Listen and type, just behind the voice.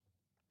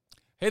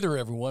Hey there,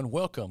 everyone.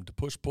 Welcome to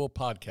Push Pull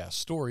Podcast,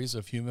 Stories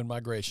of Human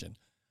Migration.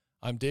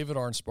 I'm David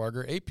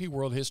Arnsparger, AP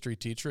World History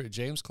teacher at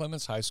James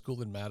Clemens High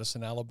School in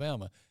Madison,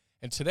 Alabama.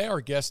 And today our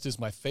guest is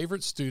my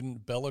favorite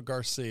student, Bella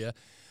Garcia.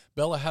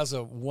 Bella has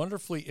a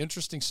wonderfully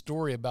interesting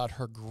story about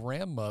her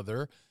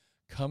grandmother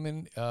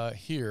coming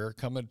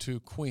to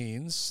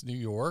Queens, New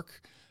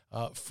York,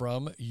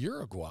 from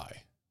Uruguay.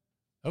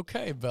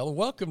 Okay, Bella,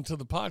 welcome to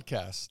the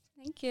podcast.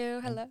 Thank you.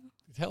 Hello.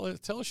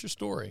 Tell us your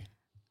story.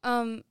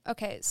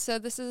 Okay, so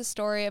this is a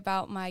story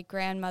about my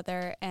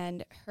grandmother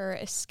and her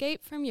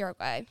escape from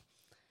Uruguay.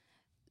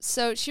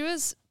 So she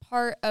was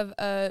part of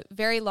a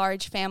very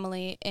large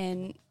family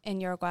in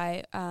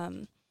Uruguay.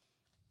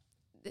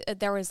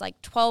 There was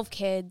like 12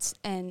 kids,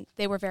 and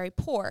they were very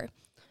poor.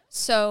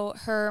 So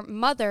her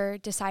mother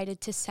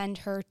decided to send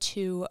her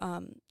to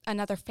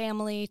another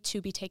family to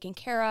be taken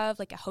care of,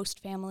 like a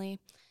host family.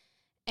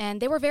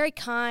 And they were very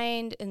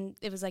kind, and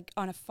it was like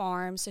on a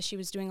farm, so she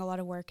was doing a lot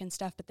of work and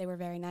stuff, but they were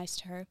very nice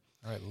to her.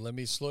 All right, let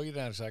me slow you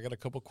down because I got a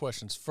couple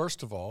questions.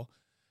 First of all,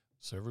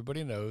 so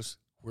everybody knows,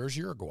 where's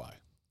Uruguay?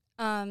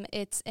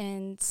 It's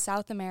in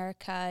South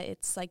America.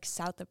 It's like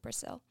south of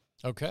Brazil.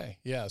 Okay,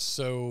 yeah,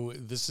 so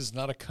this is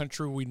not a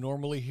country we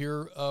normally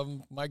hear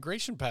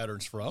migration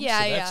patterns from,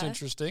 Yeah, so that's yeah.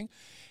 interesting.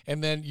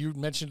 And then you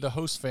mentioned the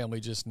host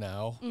family just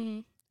now. Mm-hmm.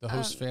 The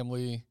host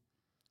family.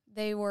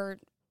 They were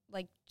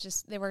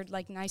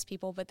like nice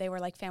people, but they were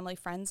like family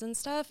friends and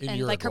stuff. In and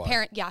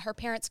Uruguay. like her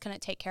parents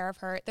couldn't take care of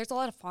her. There's a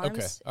lot of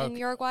farms in Okay.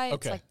 Uruguay. It's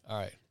Okay, like, all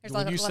right. there's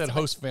When you lots said of,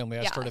 host family,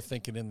 I yeah. started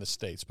thinking in the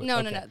States. But no.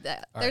 okay.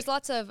 There's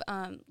lots of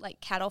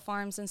like cattle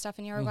farms and stuff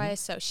in Uruguay.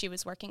 So she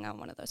was working on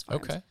one of those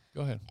farms. Okay,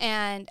 go ahead.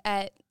 And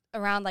at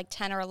around like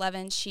 10 or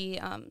 11, she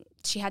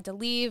had to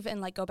leave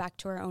and like go back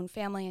to her own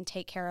family and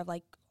take care of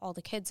like all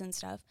the kids and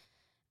stuff.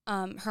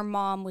 Her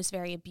mom was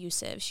very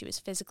abusive. She was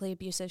physically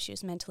abusive. She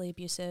was mentally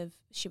abusive.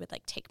 She would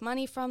like take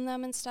money from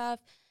them and stuff.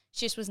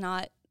 She just was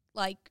not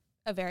like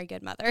a very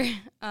good mother.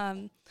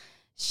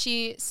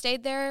 She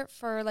stayed there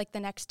for like the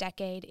next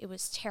decade. It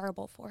was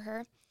terrible for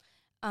her.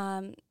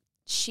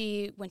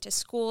 She went to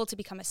school to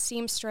become a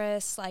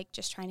seamstress, like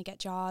just trying to get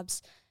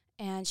jobs.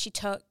 And she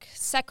took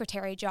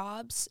secretary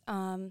jobs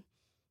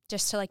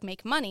just to like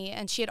make money.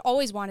 And she had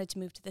always wanted to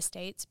move to the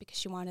States because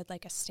she wanted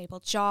like a stable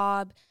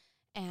job,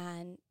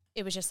 and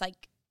it was just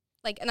like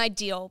an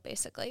ideal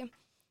basically.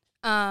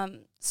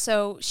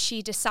 So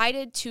she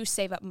decided to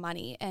save up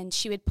money, and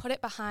she would put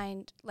it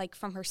behind, like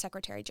from her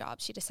secretary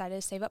job, she decided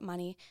to save up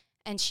money,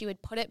 and she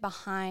would put it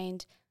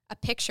behind a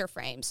picture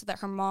frame so that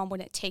her mom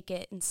wouldn't take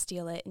it and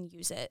steal it and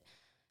use it.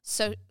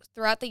 So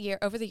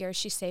over the years,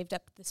 she saved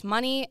up this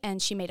money,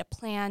 and she made a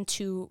plan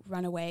to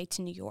run away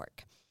to New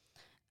York.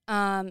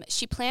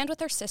 She planned with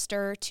her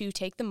sister to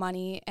take the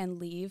money and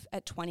leave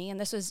at 20, and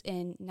this was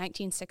in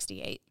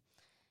 1968.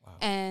 Wow.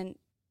 And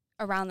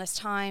around this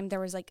time, there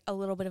was like a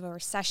little bit of a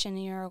recession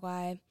in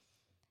Uruguay.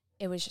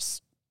 It was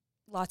just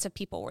lots of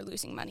people were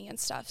losing money and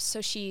stuff. So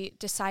she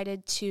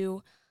decided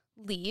to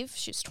leave.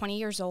 She was 20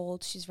 years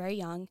old. She's very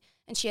young,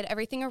 and she had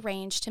everything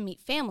arranged to meet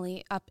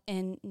family up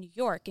in New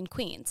York, in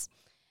Queens.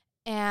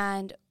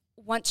 And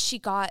once she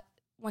got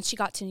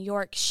to New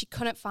York, she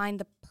couldn't find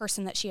the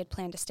person that she had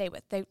planned to stay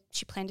with.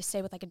 She planned to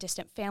stay with like a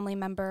distant family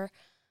member,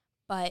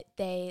 but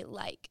they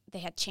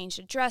had changed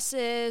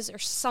addresses or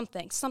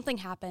something. Something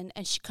happened,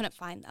 and she couldn't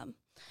find them.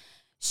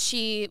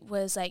 She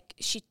was like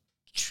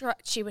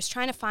she was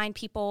trying to find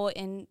people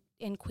in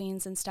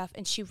Queens and stuff,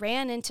 and she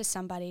ran into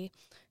somebody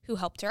who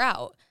helped her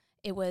out.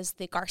 It was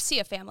the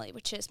Garcia family,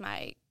 which is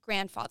my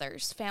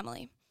grandfather's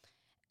family,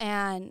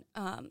 and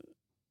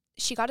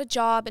she got a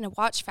job in a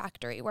watch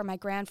factory where my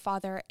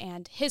grandfather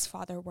and his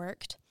father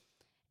worked,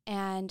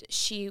 and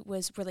she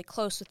was really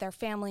close with their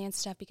family and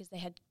stuff because they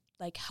had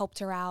like helped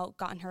her out,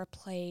 gotten her a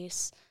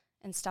place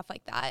and stuff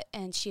like that,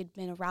 and she had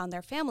been around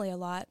their family a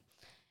lot.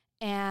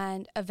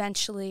 And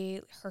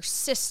eventually her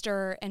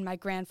sister and my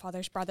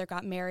grandfather's brother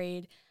got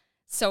married,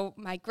 so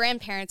my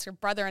grandparents were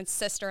brother and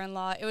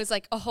sister-in-law. It was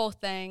like a whole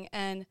thing,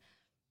 and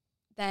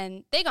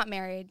then they got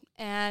married,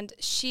 and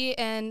she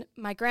and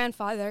my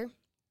grandfather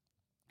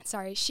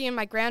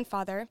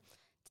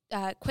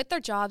quit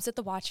their jobs at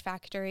the watch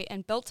factory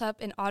and built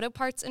up an auto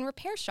parts and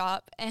repair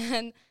shop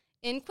and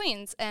in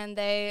Queens, and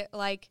they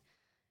like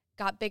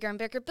got bigger and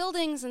bigger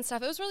buildings and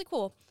stuff. It was really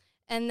cool.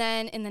 And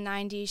then in the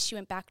 90s, she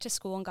went back to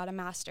school and got a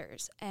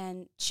master's,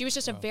 and she was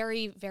just a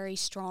very, very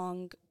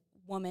strong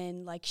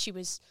woman. Like she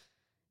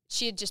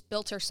had just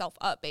built herself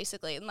up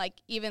basically, and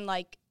like even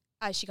like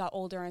as she got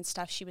older and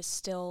stuff, she was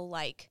still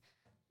like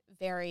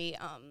very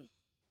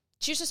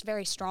she was just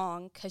very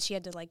strong because she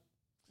had to like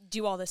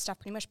do all this stuff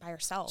pretty much by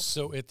herself.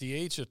 So at the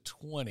age of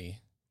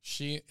 20,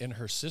 she and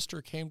her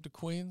sister came to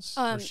Queens,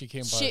 or she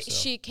came by herself?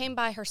 She came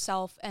by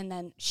herself, and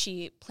then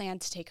she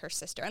planned to take her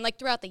sister. And like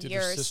throughout the years,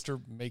 did her sister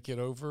make it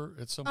over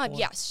at some point?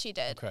 Yes, she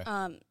did. Okay.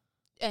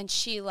 And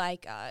she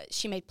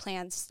she made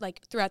plans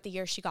like throughout the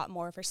years. She got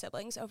more of her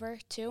siblings over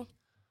too.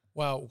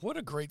 Wow, what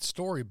a great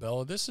story,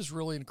 Bella. This is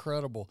really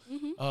incredible.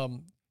 Mm-hmm.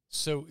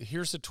 So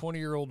here's a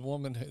 20-year-old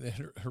woman.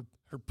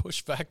 Her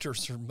push factor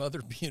is her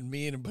mother being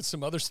mean, but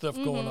some other stuff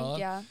going on.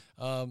 Yeah.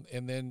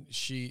 And then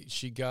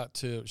she got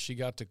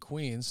to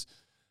Queens,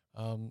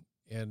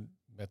 and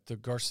met the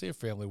Garcia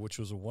family, which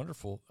was a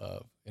wonderful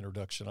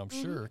introduction, I'm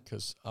sure,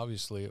 because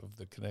obviously of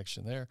the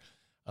connection there.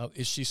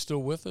 Is she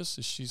still with us?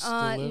 Is she still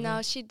living?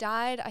 No, she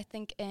died, I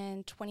think,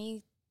 in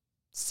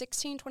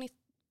 2016,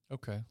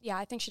 Okay. Yeah,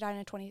 I think she died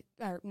in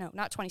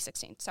not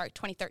 2016. Sorry,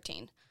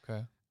 2013.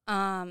 Okay.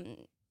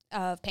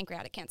 Of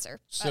pancreatic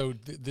cancer. So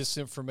this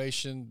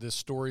information, the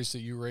stories that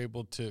you were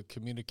able to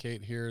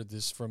communicate here,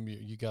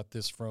 you got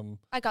this from?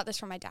 I got this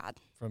from my dad.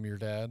 From your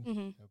dad?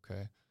 Mm-hmm.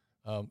 Okay.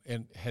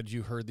 And had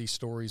you heard these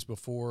stories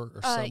before,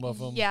 or some of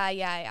them?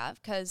 Yeah.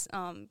 Because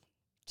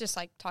just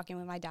like talking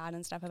with my dad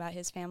and stuff about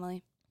his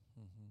family.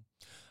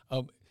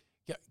 Mm-hmm.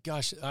 Yeah,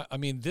 gosh, I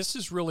mean, this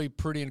is really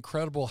pretty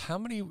incredible. How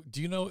many?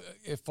 Do you know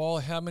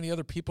how many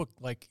other people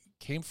like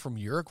came from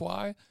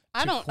Uruguay?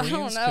 I don't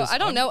know. I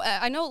don't know.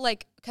 I know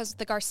like because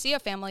the Garcia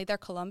family, they're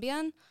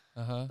Colombian.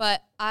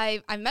 But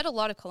I've met a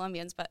lot of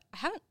Colombians, but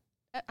I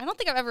don't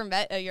think I've ever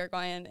met a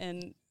Uruguayan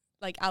in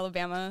like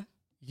Alabama.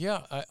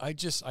 Yeah, I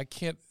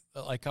can't,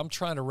 like, I'm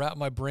trying to wrap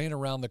my brain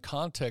around the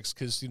context,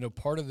 because,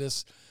 part of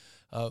this,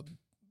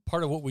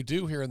 part of what we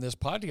do here in this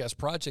podcast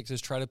project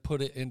is try to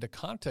put it into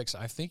context.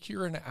 I think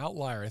you're an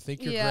outlier. I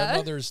think your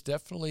grandmother is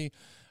definitely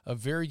a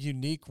very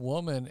unique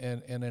woman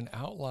and an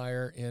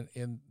outlier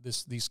in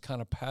these kind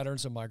of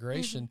patterns of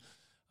migration.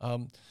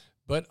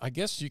 But I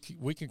guess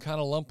we can kind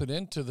of lump it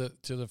into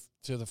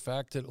the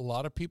fact that a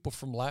lot of people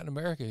from Latin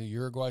America,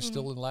 Uruguay is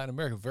still in Latin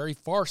America, very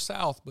far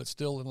south, but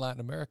still in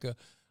Latin America,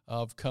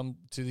 have come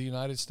to the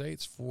United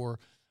States for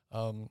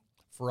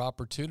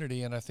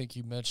opportunity. And I think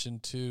you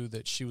mentioned too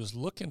that she was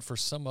looking for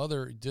some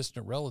other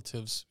distant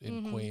relatives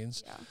in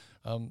Queens.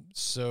 Yeah.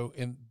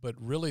 But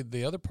really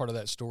the other part of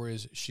that story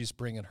is she's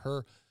bringing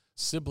her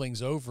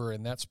siblings over,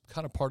 and that's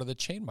kind of part of the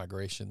chain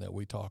migration that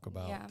we talk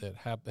about that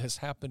has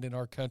happened in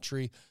our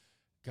country,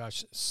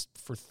 gosh,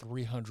 for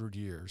 300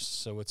 years.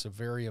 So it's a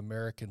very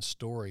American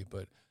story,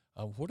 but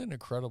what an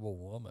incredible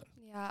woman.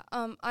 Yeah.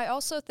 I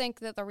also think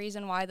that the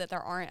reason why that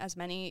there aren't as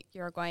many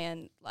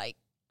Uruguayan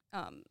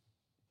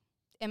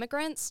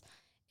immigrants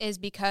is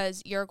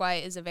because Uruguay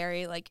is a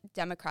very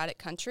democratic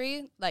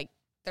country. Like,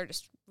 they're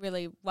just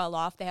really well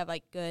off. They have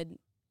good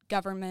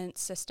government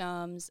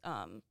systems.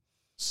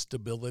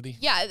 Stability.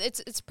 Yeah,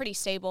 it's pretty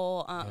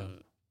stable.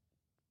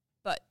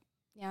 But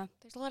yeah,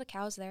 there's a lot of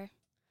cows there.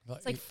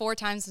 It's 4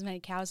 times as many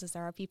cows as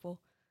there are people.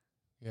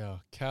 Yeah,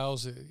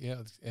 cows.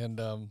 Yeah, and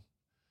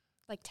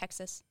like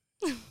Texas.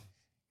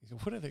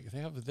 What are they?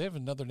 They have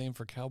another name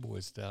for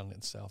cowboys down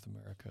in South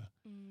America.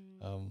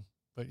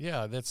 But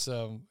yeah, that's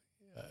and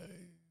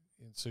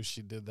so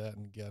she did that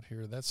and got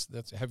here. That's.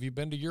 Have you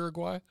been to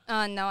Uruguay?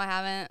 No, I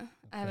haven't. Okay.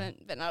 I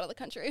haven't been out of the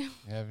country.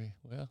 Have you?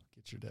 Well,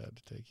 get your dad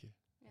to take you.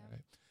 Yeah.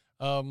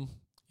 All right.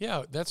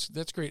 Yeah,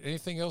 that's great.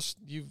 Anything else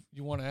you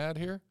want to add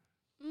here?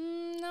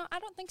 No, I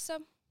don't think so.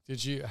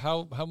 Did you?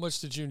 How much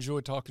did you enjoy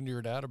talking to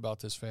your dad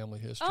about this family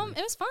history?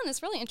 It was fun.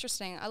 It's really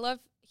interesting. I love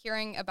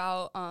hearing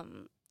about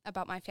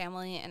my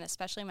family, and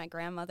especially my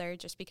grandmother,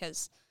 just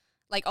because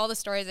all the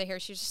stories I hear,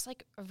 she's just a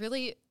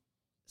really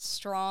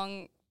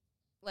strong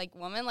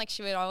woman.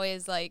 She would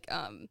always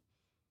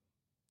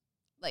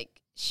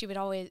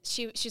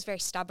she's very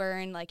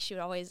stubborn. She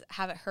would always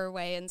have it her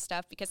way and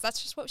stuff, because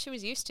that's just what she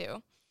was used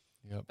to.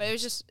 Yep. But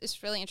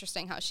it's really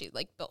interesting how she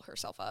built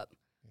herself up.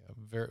 Yeah,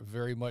 very,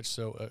 very much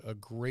so. A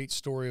great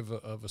story of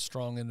a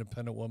strong,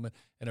 independent woman,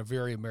 and a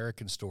very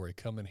American story,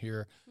 coming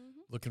here,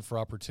 looking for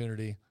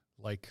opportunity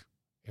like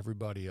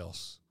everybody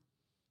else,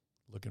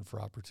 looking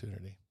for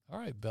opportunity. All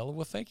right, Bella.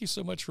 Well, thank you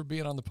so much for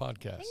being on the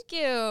podcast. Thank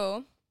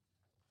you.